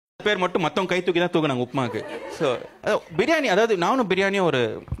பேர் மட்டும் மற்றவங்க கை தூக்கி தான் தூக்குனாங்க உப்புமாக்கு. ஸோ பிரியாணி, அதாவது நானும் பிரியாணியும் ஒரு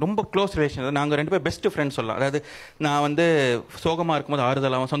ரொம்ப க்ளோஸ் ரிலேஷன். நாங்கள் 2 பேர் பெஸ்ட் ஃப்ரெண்ட்ஸ் சொல்லலாம். அதாவது நான் வந்து சோகமாக இருக்கும்போது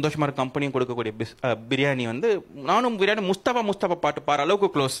ஆறுதலாகவும் சந்தோஷமாக இருக்க கம்பெனியும் கொடுக்கக்கூடிய பிரியாணி வந்து நானும் பிரியாணி முஸ்தபா பாட்டு பாடுற அளவுக்கு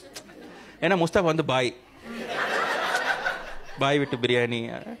க்ளோஸ். ஏன்னா முஸ்தபா வந்து பாய் விட்டு பிரியாணி.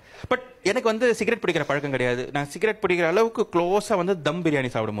 பட் எனக்கு வந்து சிகரெட் பிடிக்கிற பழக்கம் கிடையாது. நான் சிகரெட் பிடிக்கிற அளவுக்கு க்ளோஸாக வந்து தம் பிரியாணி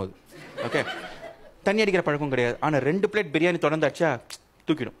சாப்பிடும்போது ஓகே, தண்ணி அடிக்கிற பழக்கம் கிடையாது. ஆனால் 2 பிளேட் பிரியாணி தொடர்ந்தாச்சா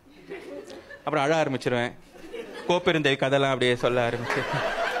தூக்கிடும். அப்புறம் அழ ஆரம்பிச்சிருவேன். கோப்பெருந்தேவி கதைலாம் அப்படியே சொல்ல ஆரம்பிச்சு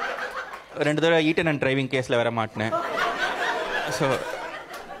 2 தடவை ஈட்டன் அண்ட் டிரைவிங் கேஸில் வர மாட்டினேன். ஸோ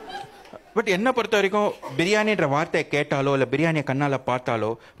பட் என்னை பொறுத்த வரைக்கும் பிரியாணின்ற வார்த்தையை கேட்டாலோ இல்லை பிரியாணியை கண்ணால்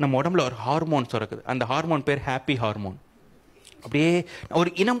பார்த்தாலோ நம்ம உடம்புல ஒரு ஹார்மோன்ஸ் இருக்குது. அந்த ஹார்மோன் பேர் ஹாப்பி ஹார்மோன். அப்படியே ஒரு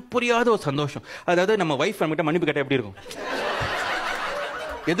இனம் புரியாத ஒரு சந்தோஷம். அதாவது நம்ம வைஃப் நம்மகிட்ட மன்னிப்பு கேட்டால் எப்படி இருக்கும்,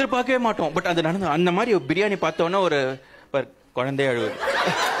 எதிர்பார்க்கவே மாட்டோம். பட் அது நடந்து அந்த மாதிரி ஒரு பிரியாணி பார்த்தோன்னா ஒரு குழந்தைய அழுவு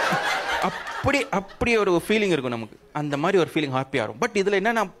அப்படி ஒரு ஃபீலிங் இருக்கும் நமக்கு. அந்த மாதிரி ஒரு ஃபீலிங் ஹாப்பியாக இருக்கும். பட் இதில்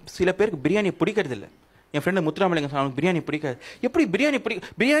என்னன்னா சில பேருக்கு பிரியாணி பிடிக்கிறது இல்லை. என் ஃப்ரெண்டு முத்துராமலிங்க சொன்னாங்க பிரியாணி பிடிக்காது. எப்படி பிரியாணி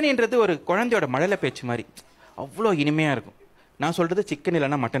பிரியாணின்றது ஒரு குழந்தையோட மழலை பேச்சு மாதிரி அவ்வளோ இனிமையாக இருக்கும். நான் சொல்கிறது சிக்கன்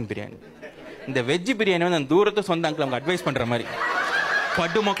இல்லைன்னா மட்டன் பிரியாணி. இந்த வெஜ் பிரியாணி வந்து அந்த தூரத்தை சொந்த அங்கிள் அவங்க அட்வைஸ் பண்ணுற மாதிரி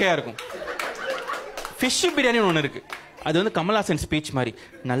பட்டு மொக்கையாக இருக்கும். ஃபிஷ் பிரியாணின்னு ஒன்று இருக்குது. அது வந்து கமல்ஹாசன் ஸ்பீச் மாதிரி,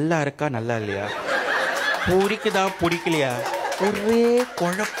 நல்லா இருக்கா நல்லா இல்லையா, பிடிக்குதா பிடிக்கலையா, ஒரே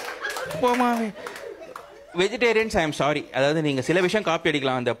குழப்பமாவே. வெஜிடேரியன்ஸ் ஐ எம் சாரி, அதாவது நீங்கள் சில விஷயம் காப்பி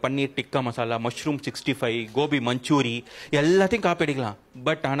அடிக்கலாம். அந்த பன்னீர் டிக்கா மசாலா, மஷ்ரூம் 65, கோபி மஞ்சூரி எல்லாத்தையும் காப்பி அடிக்கலாம்.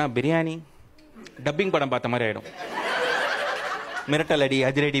 பட் ஆனால் பிரியாணி டப்பிங் படம் பார்த்த மாதிரி ஆகிடும். மிரட்டல் அடி,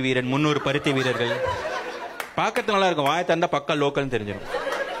 அதிரடி வீரன், 300 பருத்தி வீரர்கள் பார்க்கறது நல்லா இருக்கும். வாயை தந்தா பக்கா லோக்கல்னு தெரிஞ்சிடும்.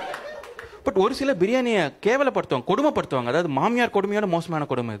 பட் ஒரு சில பிரியாணியை கேவலப்படுத்துவாங்க, கொடுமைப்படுத்துவாங்க. அதாவது மாமியார் கொடுமையோட மோசமான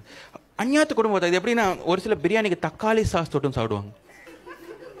கொடுமை இது. அந்நியாத்து கொடுமை. இது எப்படின்னா ஒரு சில பிரியாணிக்கு தக்காளி சாஸ் தொட்டும் சாப்பிடுவாங்க.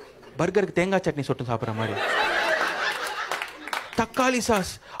 பர்கருக்கு தேங்காய் சட்னி சொட்டும் சாப்பிட்ற மாதிரி தக்காளி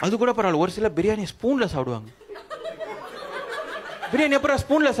சாஸ். அது கூட பரவாயில்ல. ஒரு சில பிரியாணி ஸ்பூன்ல சாப்பிடுவாங்க. பிரியாணி எப்பறம்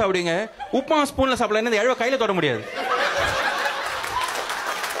ஸ்பூன்ல சாப்பிடுங்க? உப்புமா ஸ்பூன்ல சாப்பிடலாம். என்ன எழவ கையில தொட முடியாது.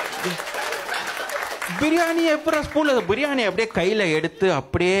 பிரியாணி எப்பறம் ஸ்பூன்ல? பிரியாணி அப்படியே கையில எடுத்து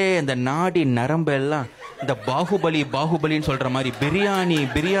அப்படியே இந்த நாடி நரம்பு எல்லாம் இந்த பாகுபலின்னு சொல்ற மாதிரி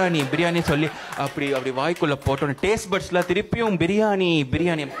பிரியாணி சொல்லி அப்படி வாய்க்குள்ள போட்டோன்னு டேஸ்ட் பட்ஸ்ல திருப்பியும் பிரியாணி.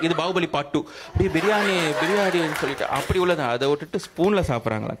 இது பாகுபலி பார்ட் 2. அப்படியே பிரியாணின்னு சொல்லிட்டு அப்படி உள்ளதான். அதை விட்டுட்டு ஸ்பூன்ல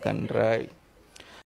சாப்பிட்றாங்களா கன்றாய்.